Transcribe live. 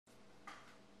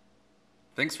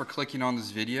Thanks for clicking on this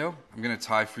video. I'm going to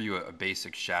tie for you a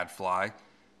basic shad fly.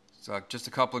 So just a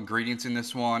couple ingredients in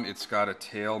this one. It's got a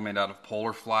tail made out of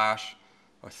polar flash,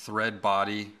 a thread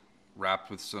body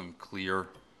wrapped with some clear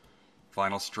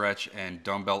vinyl stretch, and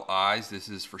dumbbell eyes. This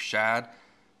is for shad,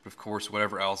 but of course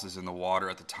whatever else is in the water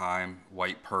at the time: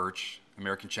 white perch,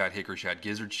 American shad, hickory shad,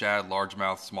 gizzard shad,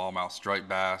 largemouth, smallmouth, striped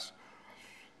bass,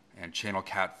 and channel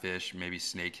catfish, maybe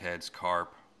snakeheads,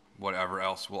 carp, whatever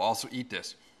else. We'll also eat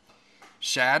this.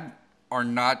 Shad are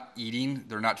not eating,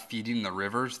 they're not feeding in the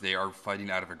rivers, they are fighting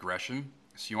out of aggression.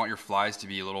 So you want your flies to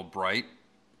be a little bright,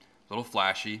 a little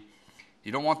flashy.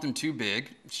 You don't want them too big.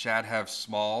 Shad have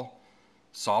small,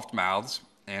 soft mouths,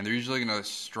 and they're usually going to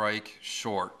strike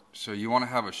short. So you want to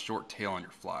have a short tail on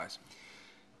your flies.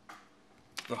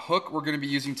 The hook we're going to be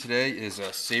using today is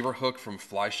a saber hook from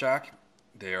Fly Shack.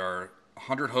 They are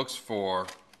 100 hooks for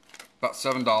about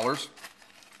 $7.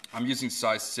 I'm using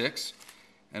size 6.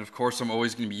 And of course, I'm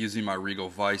always going to be using my Regal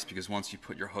vise because once you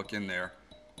put your hook in there,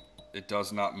 it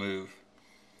does not move.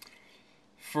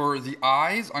 For the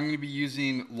eyes, I'm going to be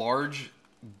using large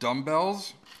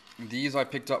dumbbells. These I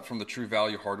picked up from the True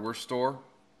Value hardware store.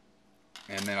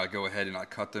 And then I go ahead and I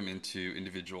cut them into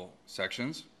individual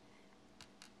sections.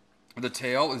 The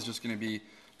tail is just going to be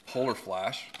polar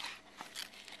flash.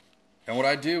 And what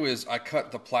I do is I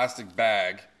cut the plastic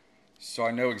bag so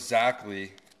I know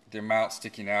exactly the amount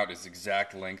sticking out is the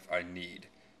exact length I need.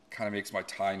 Kind of makes my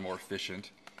tying more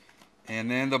efficient.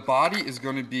 And then the body is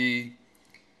going to be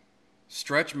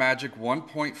Stretch Magic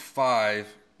 1.5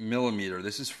 millimeter.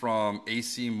 This is from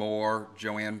AC Moore,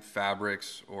 Joann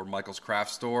Fabrics, or Michael's Craft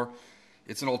Store.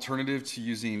 It's an alternative to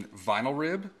using vinyl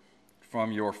rib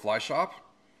from your fly shop.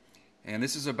 And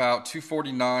this is about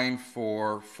 $2.49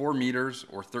 for 4 meters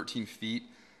or 13 feet.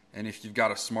 And if you've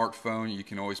got a smartphone, you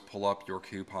can always pull up your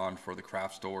coupon for the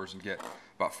craft stores and get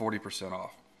about 40%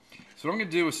 off. So what I'm going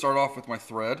to do is start off with my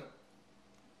thread.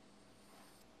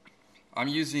 I'm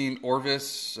using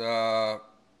Orvis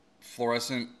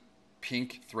fluorescent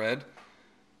pink thread.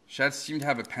 Shads seem to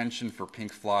have a penchant for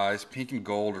pink flies. Pink and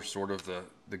gold are sort of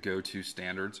the go-to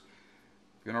standards.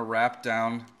 I'm going to wrap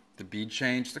down the bead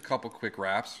chain, just a couple quick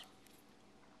wraps.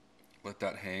 Let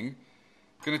that hang.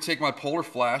 I'm going to take my polar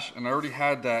flash, and I already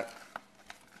had that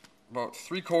about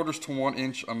 3/4 to 1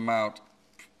 inch amount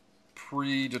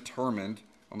predetermined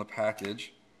on the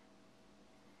package.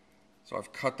 So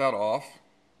I've cut that off.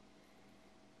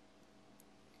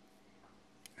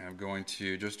 And I'm going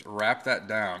to just wrap that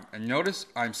down. And notice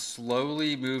I'm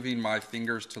slowly moving my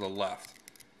fingers to the left.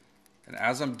 And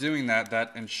as I'm doing that,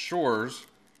 that ensures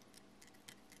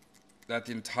that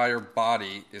the entire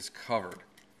body is covered.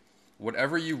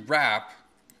 Whatever you wrap,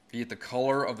 be it the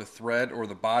color of the thread or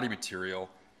the body material,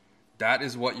 that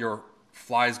is what your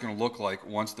fly is going to look like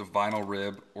once the vinyl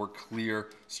rib or clear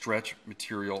stretch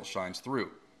material shines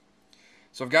through.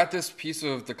 So I've got this piece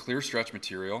of the clear stretch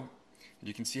material.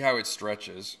 You can see how it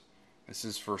stretches. This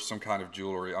is for some kind of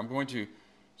jewelry. I'm going to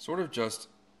sort of just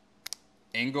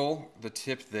angle the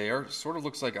tip there. It sort of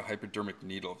looks like a hypodermic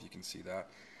needle, if you can see that.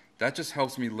 That just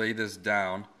helps me lay this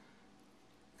down.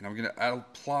 And I'm going to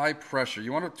apply pressure.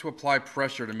 You want to apply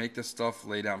pressure to make this stuff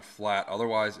lay down flat.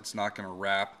 Otherwise, it's not going to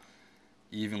wrap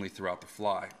evenly throughout the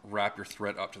fly. Wrap your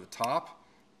thread up to the top.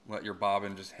 Let your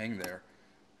bobbin just hang there.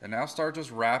 And now start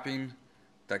just wrapping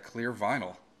that clear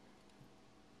vinyl.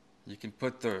 You can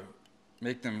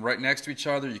make them right next to each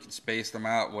other. You can space them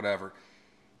out, whatever.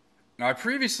 Now, I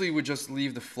previously would just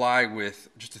leave the fly with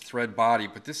just a thread body,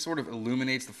 but this sort of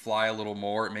illuminates the fly a little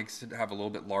more. It makes it have a little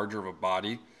bit larger of a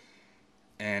body.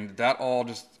 And that all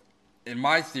just, in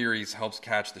my theories, helps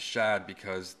catch the shad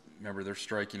because, remember, they're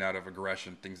striking out of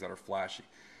aggression, things that are flashy.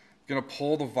 I'm going to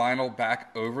pull the vinyl back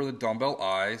over the dumbbell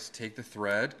eyes, take the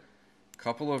thread, a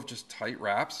couple of just tight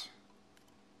wraps,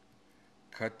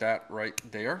 cut that right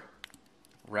there,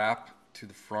 wrap to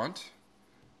the front.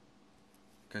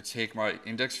 I'm going to take my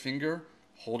index finger,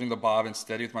 holding the bobbin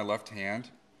steady with my left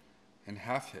hand, and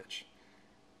half hitch.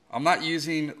 I'm not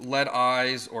using lead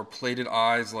eyes or plated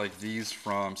eyes like these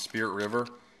from Spirit River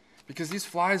because these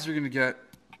flies are going to get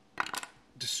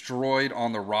destroyed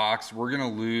on the rocks. We're going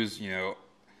to lose,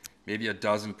 maybe a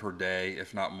dozen per day,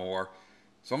 if not more.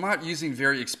 So I'm not using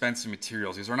very expensive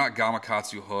materials. These are not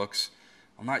Gamakatsu hooks.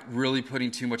 I'm not really putting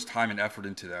too much time and effort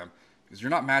into them because you're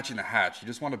not matching the hatch. You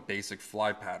just want a basic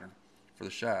fly pattern for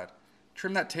the shad.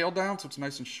 Trim that tail down so it's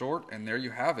nice and short, and there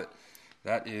you have it.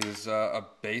 That is a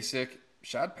basic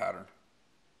shad pattern.